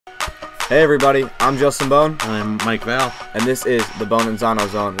Hey everybody, I'm Justin Bohn. I'm Mike Val. And this is the Bohn and Zano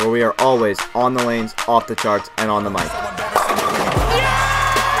Zone, where we are always on the lanes, off the charts, and on the mic.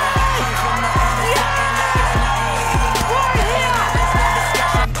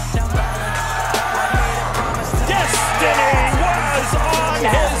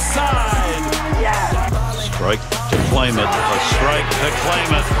 Strike to claim it, a strike to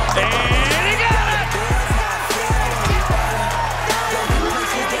claim it, and he got it!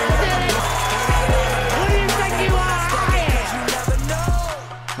 Who do you think you are?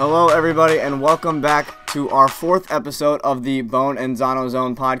 Hello everybody, and welcome back to our fourth episode of the Bohn and Zano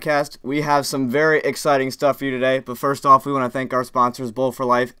Zone podcast. We have some very exciting stuff for you today, but first off, we want to thank our sponsors, Bowl for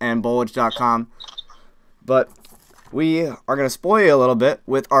Life and Bowlage.com. But we are going to spoil you a little bit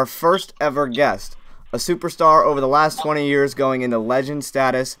with our first ever guest. A superstar over the last 20 years, going into legend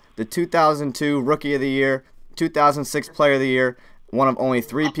status, the 2002 Rookie of the Year, 2006 Player of the Year, one of only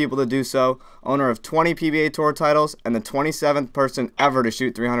 3 people to do so, owner of 20 PBA Tour titles, and the 27th person ever to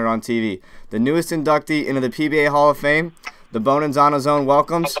shoot 300 on TV. The newest inductee into the PBA Hall of Fame, the Bohn and Zano Zone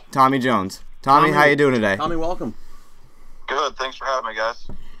welcomes Tommy Jones. Tommy, how you doing today? Tommy, welcome. Good, thanks for having me, guys.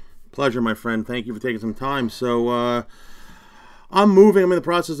 Pleasure, my friend. Thank you for taking some time. So, I'm in the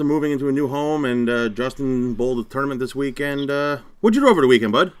process of moving into a new home, and Justin bowled a tournament this weekend. What'd you do over the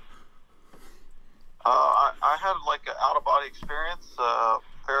weekend, bud? I had like an out-of-body experience,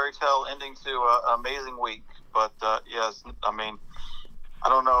 fairy tale ending to an amazing week. But yes, I mean, I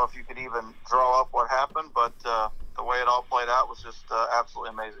don't know if you could even draw up what happened, but the way it all played out was just absolutely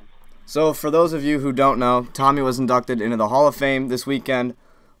amazing. So for those of you who don't know, Tommy was inducted into the Hall of Fame this weekend,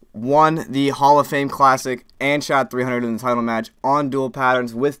 won the Hall of Fame Classic, and shot 300 in the title match on dual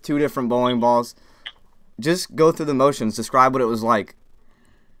patterns with 2 different bowling balls. Just go through the motions. Describe what it was like.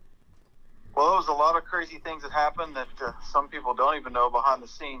 Well, there was a lot of crazy things that happened that some people don't even know behind the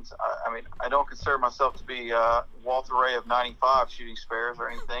scenes. I mean, I don't consider myself to be Walter Ray of 95 shooting spares or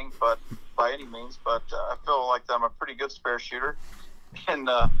anything, but by any means. But I feel like I'm a pretty good spare shooter. And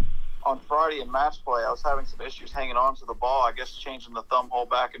on Friday in match play, I was having some issues hanging on to the ball. I guess changing the thumb hole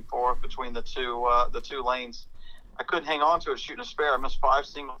back and forth between the two lanes. I couldn't hang on to it shooting a spare. I missed 5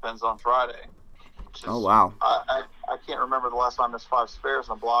 single pins on Friday. Oh, wow. I can't remember the last time I missed 5 spares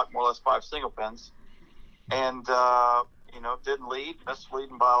on a block, more or less 5 single pins. And, didn't lead. Missed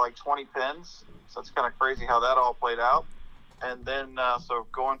leading by like 20 pins. So it's kind of crazy how that all played out. And then, so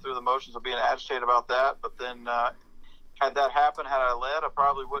going through the motions of being agitated about that. But then, had that happened, had I led, I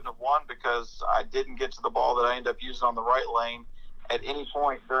probably wouldn't have won because I didn't get to the ball that I ended up using on the right lane at any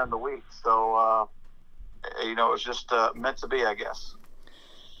point during the week. So, it was just meant to be, I guess.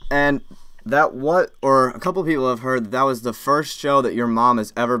 And a couple people have heard that was the first show that your mom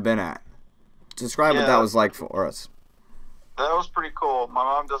has ever been at. Describe what that was like for us. That was pretty cool. My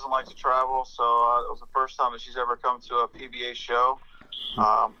mom doesn't like to travel, so it was the first time that she's ever come to a PBA show.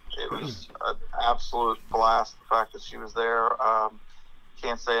 It was an absolute blast, the fact that she was there.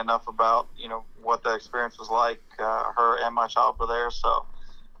 Can't say enough about, what that experience was like. Her and my child were there, so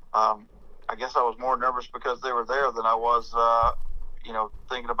I guess I was more nervous because they were there than I was,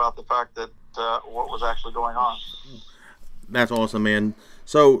 thinking about the fact that what was actually going on. That's awesome, man.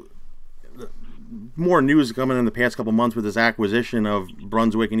 So, more news coming in the past couple months with this acquisition of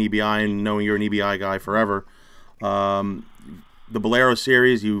Brunswick and EBI, and knowing you're an EBI guy forever. The Bolero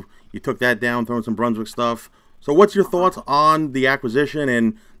series, you took that down, throwing some Brunswick stuff. So what's your thoughts on the acquisition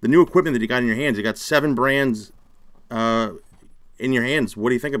and the new equipment that you got in your hands? You got 7 brands in your hands. What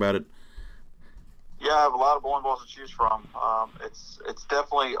do you think about it? Yeah, I have a lot of bowling balls to choose from. It's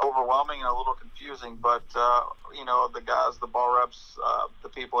definitely overwhelming and a little confusing, but the guys, the ball reps, the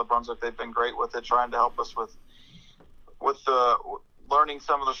people at Brunswick, they've been great with it, trying to help us with learning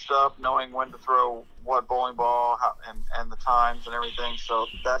some of the stuff, knowing when to throw what bowling ball, and the times and everything. So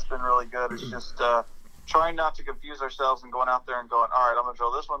that's been really good. It's just trying not to confuse ourselves and going out there and going, all right, I'm going to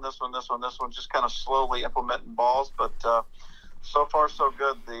throw this one, this one, this one, this one, just kind of slowly implementing balls. But so far, so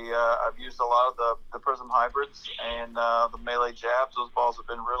good. I've used a lot of the Prism hybrids and the melee jabs. Those balls have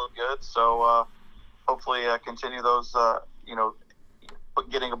been really good. So hopefully continue those,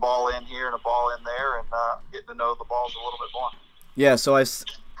 getting a ball in here and a ball in there and getting to know the balls a little bit more. Yeah, so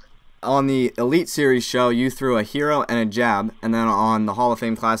on the Elite Series show, you threw a hero and a jab, and then on the Hall of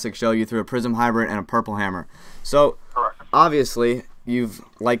Fame Classic show, you threw a Prism hybrid and a purple hammer. So, correct. Obviously, you've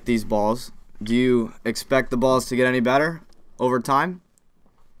liked these balls. Do you expect the balls to get any better over time?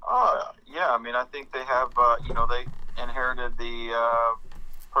 Yeah, I mean, I think they have, they inherited the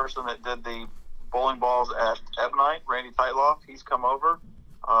person that did the bowling balls at Ebonite, Randy Tightloff. He's come over.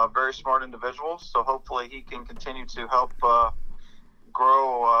 Very smart individual, so hopefully he can continue to help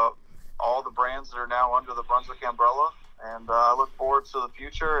grow brands that are now under the Brunswick umbrella. And I look forward to the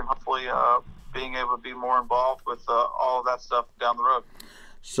future and hopefully being able to be more involved with all of that stuff down the road.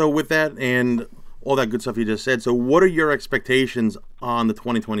 So with that and all that good stuff you just said, so what are your expectations on the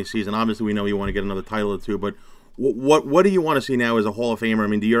 2020 season? Obviously, we know you want to get another title or two, but what do you want to see now as a Hall of Famer? I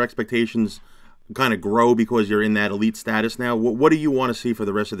mean, do your expectations kind of grow because you're in that elite status now? What do you want to see for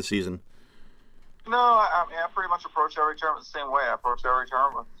the rest of the season? No, I mean, I pretty much approach every tournament the same way. I approach every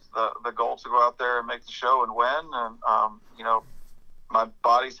tournament with the goal to go out there and make the show and win. And, you know, my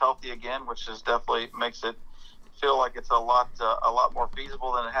body's healthy again, which is definitely makes it feel like it's a lot more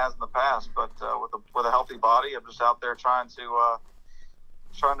feasible than it has in the past. But with a healthy body, I'm just out there trying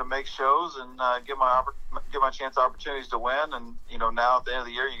to make shows and give my chance opportunities to win. And you know, now at the end of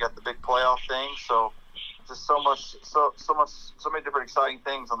the year, you got the big playoff thing. So just so many different exciting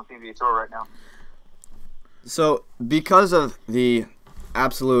things on the PBA Tour right now. So because of the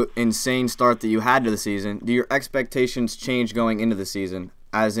absolute insane start that you had to the season, do your expectations change going into the season?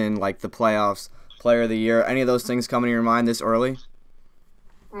 As in, like the playoffs, Player of the Year, any of those things come into your mind this early?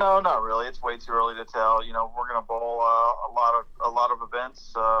 No, not really. It's way too early to tell. You know, we're going to bowl a lot of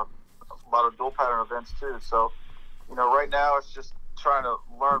events, a lot of dual pattern events too. So, you know, right now it's just trying to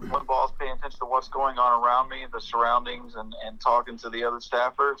learn one balls, paying attention to what's going on around me, the surroundings, and talking to the other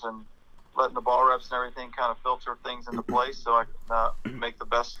staffers and letting the ball reps and everything kind of filter things into place so I can make the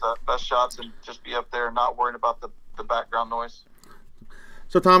best shots and just be up there and not worrying about the background noise.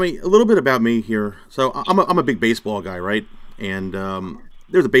 So, Tommy, a little bit about me here. So, I'm a big baseball guy, right? And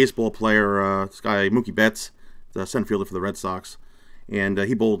there's a baseball player, this guy, Mookie Betts, the center fielder for the Red Sox. And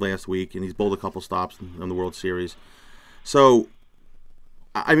he bowled last week, and he's bowled a couple stops in the World Series. So,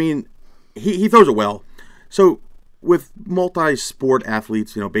 I mean, he throws it well. So, with multi-sport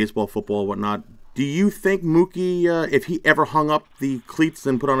athletes, you know, baseball, football, whatnot, do you think Mookie, if he ever hung up the cleats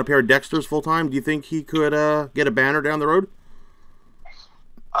and put on a pair of Dexters full-time, do you think he could get a banner down the road?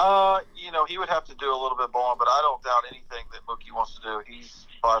 You know, he would have to do a little bit more, but I don't doubt anything that Mookie wants to do. He's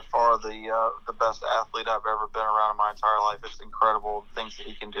by far the best athlete I've ever been around in my entire life. It's incredible things that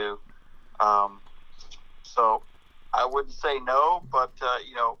he can do. So I wouldn't say no, but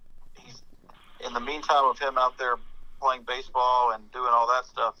you know, he's in the meantime of him out there playing baseball and doing all that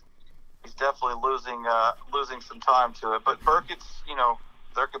stuff, he's definitely losing some time to it. But Burkett's, you know,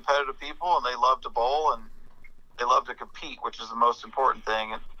 they're competitive people and they love to bowl and they love to compete, which is the most important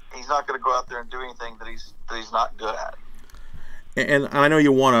thing. And he's not going to go out there and do anything that he's not good at. And I know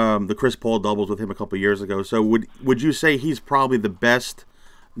you won the Chris Paul doubles with him a couple of years ago. So would you say he's probably the best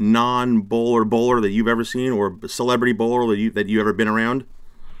non-bowler that you've ever seen, or celebrity bowler that you ever been around?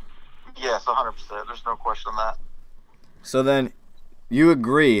 Yes, 100%. There's no question on that. So then, you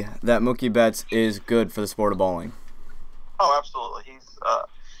agree that Mookie Betts is good for the sport of bowling? Oh, absolutely. He's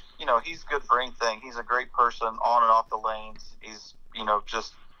you know, he's good for anything. He's a great person on and off the lanes. He's, you know,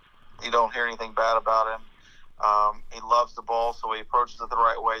 just, you don't hear anything bad about him. He loves the ball, so he approaches it the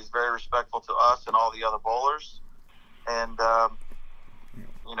right way. He's very respectful to us and all the other bowlers. And,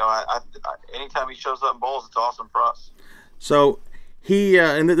 you know, I anytime he shows up and bowls, it's awesome for us. So he,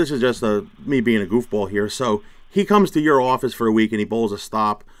 and this is just me being a goofball here, so he comes to your office for a week and he bowls a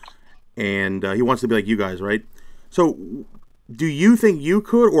stop, and he wants to be like you guys, right? So do you think you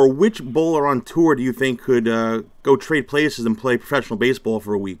could, or which bowler on tour do you think could go trade places and play professional baseball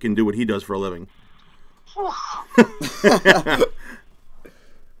for a week and do what he does for a living? You know,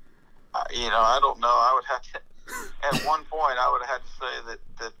 I don't know. I would have to, at one point, I would have had to say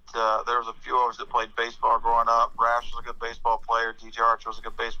that there was a few of us that played baseball growing up. Rash was a good baseball player. DJ Archer was a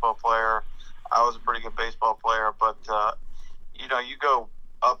good baseball player. I was a pretty good baseball player. But, you know, you go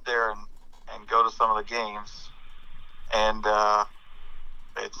up there and go to some of the games, and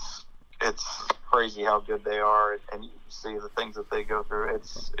it's crazy how good they are, and you see the things that they go through.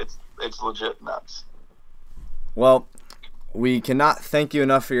 It's legit nuts. Well, we cannot thank you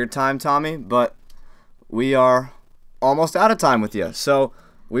enough for your time, Tommy, but we are almost out of time with you. So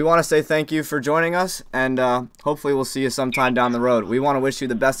we want to say thank you for joining us, and hopefully we'll see you sometime down the road. We want to wish you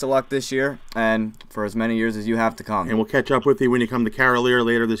the best of luck this year and for as many years as you have to come. And we'll catch up with you when you come to Carolier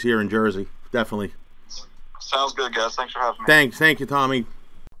later this year in Jersey. Definitely. Sounds good, guys. Thanks for having me. Thanks. Thank you, Tommy.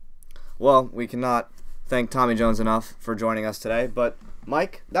 Well, we cannot thank Tommy Jones enough for joining us today, but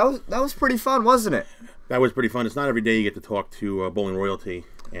Mike, that was pretty fun, wasn't it? That was pretty fun. It's not every day you get to talk to bowling royalty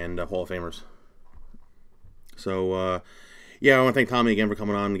and Hall of Famers. So, yeah, I want to thank Tommy again for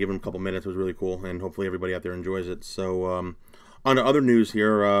coming on and giving him a couple minutes. It was really cool, and hopefully everybody out there enjoys it. So, on to other news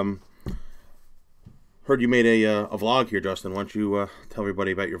here. Heard you made a vlog here, Justin. Why don't you tell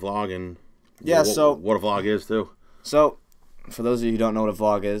everybody about your vlog and what a vlog is, too. So, for those of you who don't know what a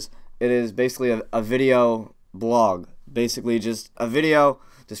vlog is, it is basically a video blog. Basically just a video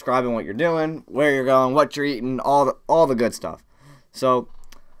describing what you're doing, where you're going, what you're eating, all the good stuff. So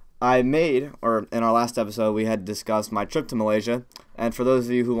I made, or in our last episode, we had discussed my trip to Malaysia. And for those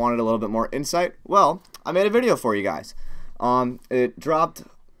of you who wanted a little bit more insight, well, I made a video for you guys. It dropped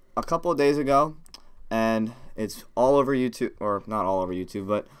a couple of days ago, and it's all over YouTube, or not all over YouTube,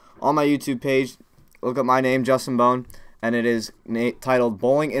 but on my YouTube page. Look up my name, Justin Bohn, and it is titled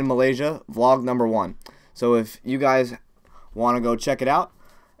Bowling in Malaysia, Vlog number 1. So if you guys want to go check it out,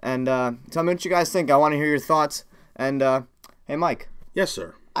 and tell me what you guys think. I want to hear your thoughts. And hey, Mike. Yes,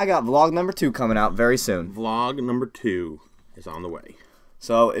 sir. I got vlog number 2 coming out very soon. Vlog number 2 is on the way.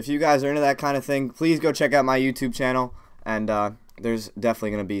 So if you guys are into that kind of thing, please go check out my YouTube channel. And there's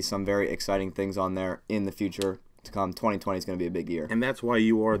definitely going to be some very exciting things on there in the future to come. 2020 is going to be a big year. And that's why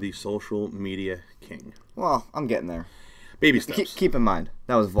you are the social media king. Well, I'm getting there. Baby steps. Keep in mind,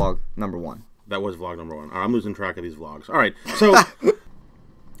 that was vlog number 1. That was vlog number 1. All right, I'm losing track of these vlogs. All right,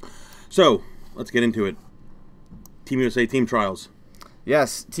 so let's get into it. Team USA team trials.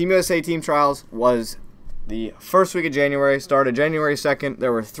 Yes, Team USA team trials was the first week of January, started January 2nd.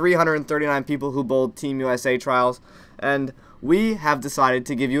 There were 339 people who bowled Team USA trials, and we have decided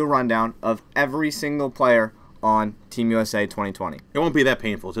to give you a rundown of every single player on Team USA 2020. It won't be that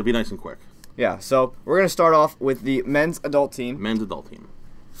painful, so it'll be nice and quick. Yeah, so we're going to start off with the men's adult team. Men's adult team.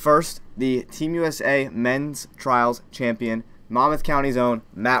 First, the Team USA men's trials champion, Monmouth County's own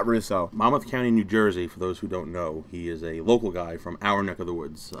Matt Russo. Monmouth County, New Jersey, for those who don't know, he is a local guy from our neck of the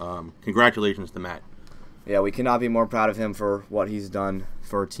woods. Congratulations to Matt. Yeah, we cannot be more proud of him for what he's done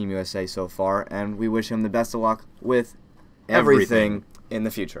for Team USA so far, and we wish him the best of luck with everything in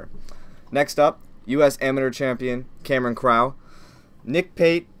the future. Next up, U.S. Amateur Champion Cameron Crow, Nick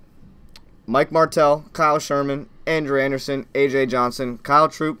Pate, Mike Martell, Kyle Sherman, Andrew Anderson, A.J. Johnson, Kyle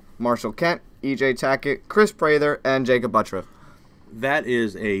Troop, Marshall Kent, E.J. Tackett, Chris Prather, and Jacob Buttriff. That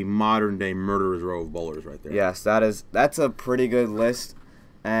is a modern-day murderer's row of bowlers right there. Yes, that's a pretty good list.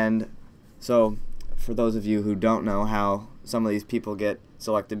 And so, for those of you who don't know how some of these people get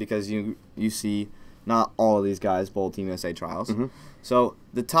selected, because you see not all of these guys bowl Team USA trials. Mm-hmm. So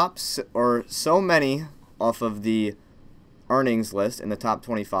the top, or so many off of the earnings list in the top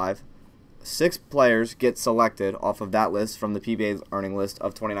 25, 6 players get selected off of that list from the PBA earning list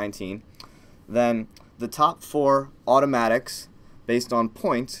of 2019. Then the top 4 automatics based on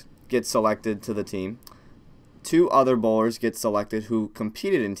points get selected to the team. 2 other bowlers get selected who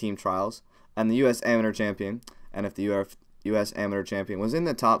competed in team trials, and the U.S. Amateur Champion. And if the U.S. Amateur Champion was in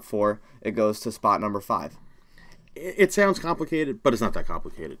the top 4, it goes to spot number 5. It sounds complicated, but it's not that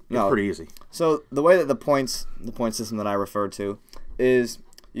complicated. It's pretty easy. So the way that the point system that I referred to is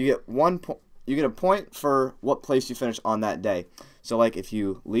you get you get a point for what place you finish on that day. So like if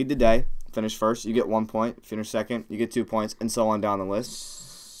you lead the day, finish first, you get 1 point. Finish second, you get 2 points, and so on down the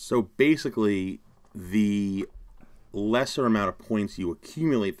list. So basically, the lesser amount of points you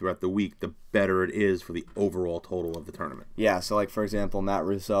accumulate throughout the week, the better it is for the overall total of the tournament. Yeah, so like for example, Matt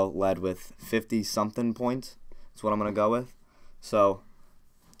Russo led with 50-something points. That's what I'm going to go with. So,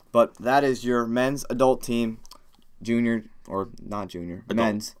 but that is your men's adult team, junior, or not junior,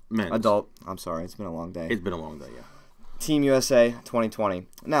 men's. Adult. I'm sorry, it's been a long day. It's been a long day, yeah. Team USA 2020.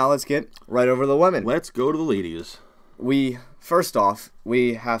 Now let's get right over to the women. Let's go to the ladies. First off,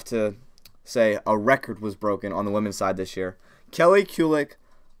 we have to say a record was broken on the women's side this year. Kelly Kulik,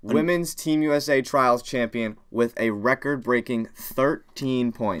 Women's Team USA Trials champion with a record-breaking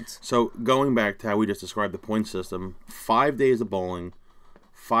 13 points. So going back to how we just described the point system, 5 days of bowling,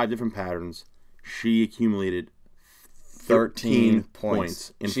 5 different patterns, she accumulated 13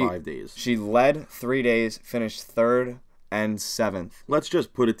 points in 5 days. She led 3 days, finished 3rd and 7th. Let's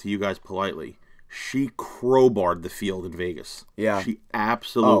just put it to you guys politely. She crowbarred the field in Vegas. Yeah. She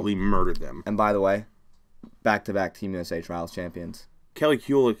absolutely murdered them. And by the way, back-to-back Team USA Trials champions. Kelly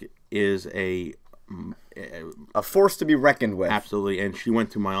Kulik is a force to be reckoned with. Absolutely, and she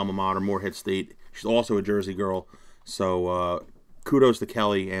went to my alma mater, Morehead State. She's also a Jersey girl, so kudos to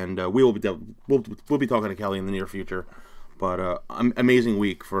Kelly, and we'll be talking to Kelly in the near future. But amazing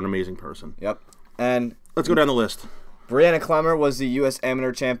week for an amazing person. Yep. And let's go down the list. Brianna Clemmer was the U.S.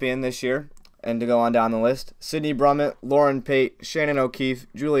 Amateur Champion this year. And to go on down the list, Sydney Brummett, Lauren Pate, Shannon O'Keefe,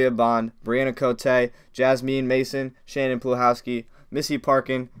 Julia Bond, Brianna Cote, Jasmine Mason, Shannon Pluhowski, Missy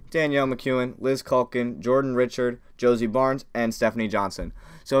Parkin, Danielle McEwen, Liz Culkin, Jordan Richard, Josie Barnes, and Stephanie Johnson.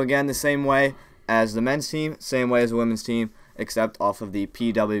 So again, the same way as the men's team, same way as the women's team, except off of the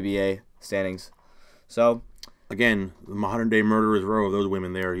PWBA standings. So again, the modern day murderer's row of those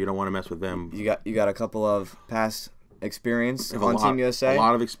women there. You don't want to mess with them. You got a couple of past experience on Team USA. A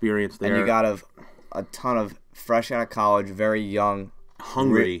lot of experience there. And you got a ton of fresh out of college, very young,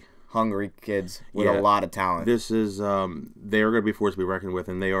 hungry kids with a lot of talent. This is they are going to be a force to be reckoned with,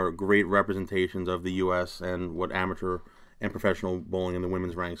 and they are great representations of the U.S. and what amateur and professional bowling in the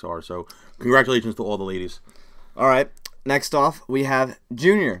women's ranks are. So congratulations to all the ladies. All right. Next off, we have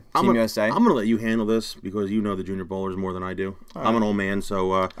Junior Team USA. I'm going to let you handle this because you know the junior bowlers more than I do. I'm an old man,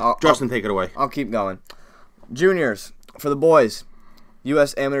 so Justin, take it away. I'll keep going. Juniors, for the boys,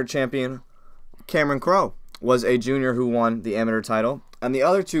 U.S. amateur champion Cameron Crowe was a junior who won the amateur title. And the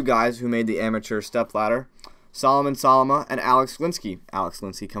other two guys who made the amateur stepladder, Solomon Salama and Alex Linsky. Alex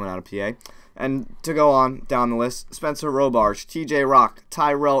Linsky coming out of PA. And to go on down the list, Spencer Robarge, TJ Rock,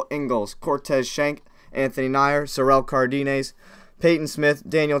 Tyrell Ingalls, Cortez Schenk, Anthony Nyer, Sorel Cardines, Peyton Smith,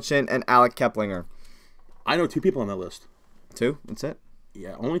 Daniel Chin, and Alec Keplinger. I know 2 people on that list. 2? That's it?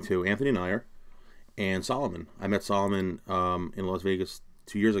 Yeah, only 2. Anthony Nyer and Solomon. I met Solomon in Las Vegas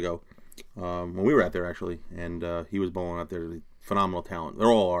 2 years ago when we were out there, actually. And he was bowling out there. Phenomenal talent. They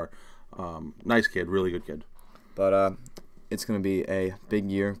all are. Nice kid, really good kid. But it's going to be a big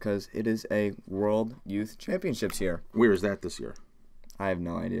year because it is a World Youth Championships year. Where is that this year? I have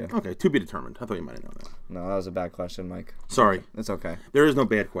no idea. Okay, to be determined. I thought you might have known that. No, that was a bad question, Mike. Sorry. It's okay. There is no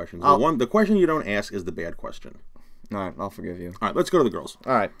bad questions. The question you don't ask is the bad question. All right, I'll forgive you. All right, let's go to the girls.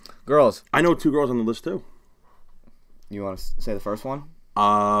 All right, girls. I know 2 girls on the list, too. You want to say the first one?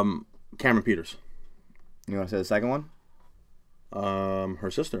 Cameron Peters. You want to say the second one?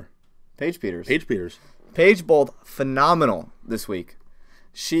 Her sister. Paige Peters. Paige Peters. Paige bowled phenomenal this week.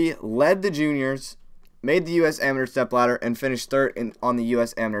 She led the juniors, made the U.S. amateur stepladder, and finished third on the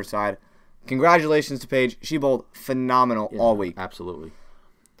U.S. amateur side. Congratulations to Paige. She bowled phenomenal all week. Absolutely.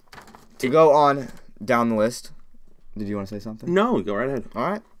 To go on down the list, did you want to say something? No, go right ahead. All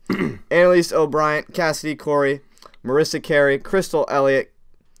right. Annalise O'Brien, Cassidy Corey, Marissa Carey, Crystal Elliott,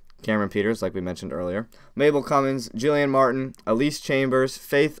 Cameron Peters, like we mentioned earlier, Mabel Cummins, Jillian Martin, Elise Chambers,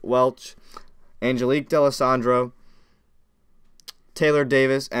 Faith Welch, Angelique D'Alessandro, Taylor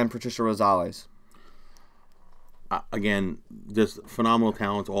Davis, and Patricia Rosales. Again, just phenomenal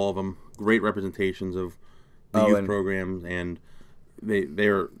talents, all of them. Great representations of the youth programs, and they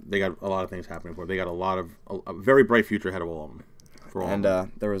got a lot of things happening for them. They got a very bright future ahead of all of them. And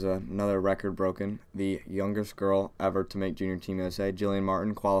there was another record broken. The youngest girl ever to make Junior Team USA, Jillian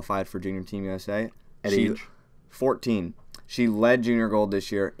Martin, qualified for Junior Team USA at age 14. She led Junior Gold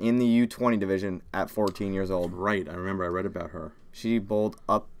this year in the U20 division at 14 years old. Right, I remember I read about her. She bowled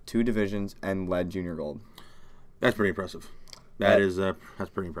up 2 divisions and led Junior Gold. That's pretty impressive. That's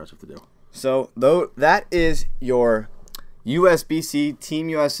pretty impressive to do. So, that is your USBC Team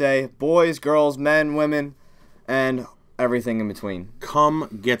USA, boys, girls, men, women, and everything in between.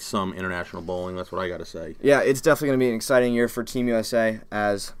 Come get some international bowling. That's what I got to say. Yeah, it's definitely going to be an exciting year for Team USA,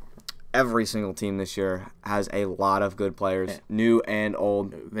 as every single team this year has a lot of good players, new and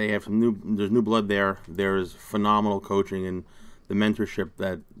old. They have there's new blood there. There's phenomenal coaching, and the mentorship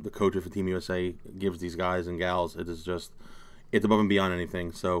that the coaches for Team USA gives these guys and gals, it's above and beyond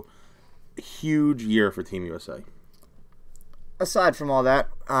anything. So, huge year for Team USA. Aside from all that,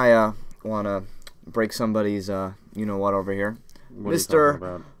 I want to break somebody's you-know-what over here.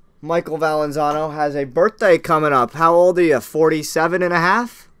 Mr. Michael Valenzuela has a birthday coming up. How old are you, 47 and a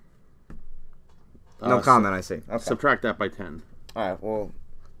half? No comment, I see. Okay. Subtract that by 10. All right, well,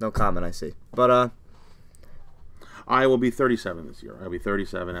 no comment, I see. But, I will be 37 this year. I'll be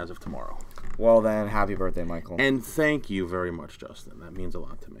 37 as of tomorrow. Well, then, happy birthday, Michael. And thank you very much, Justin. That means a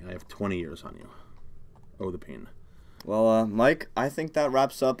lot to me. I have 20 years on you. Oh, the pain. Well, Mike, I think that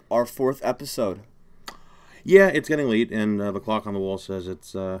wraps up our 4th episode. Yeah, it's getting late, and the clock on the wall says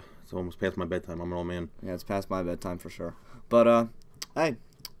it's almost past my bedtime. I'm an old man. Yeah, it's past my bedtime for sure. But, hey,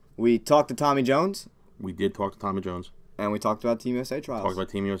 we talked to Tommy Jones. We did talk to Tommy Jones. And we talked about Team USA trials. Talked about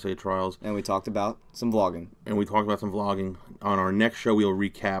Team USA trials. And we talked about some vlogging. On our next show, we'll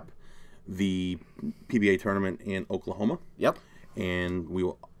recap the PBA tournament in Oklahoma. Yep. And we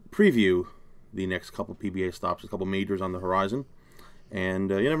will preview the next couple PBA stops, a couple majors on the horizon. And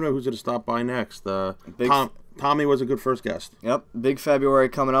you never know who's going to stop by next. Tommy was a good first guest. Yep. Big February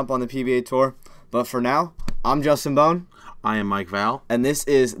coming up on the PBA Tour. But for now, I'm Justin Bohn. I am Mike Val. And this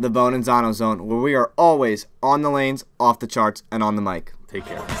is the Bohn and Zano Zone, where we are always on the lanes, off the charts, and on the mic. Take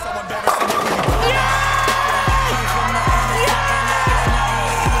care.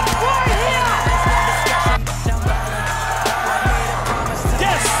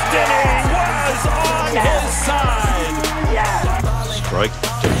 Destiny was on his side. Strike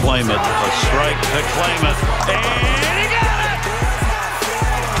to claim it. A strike to claim it. And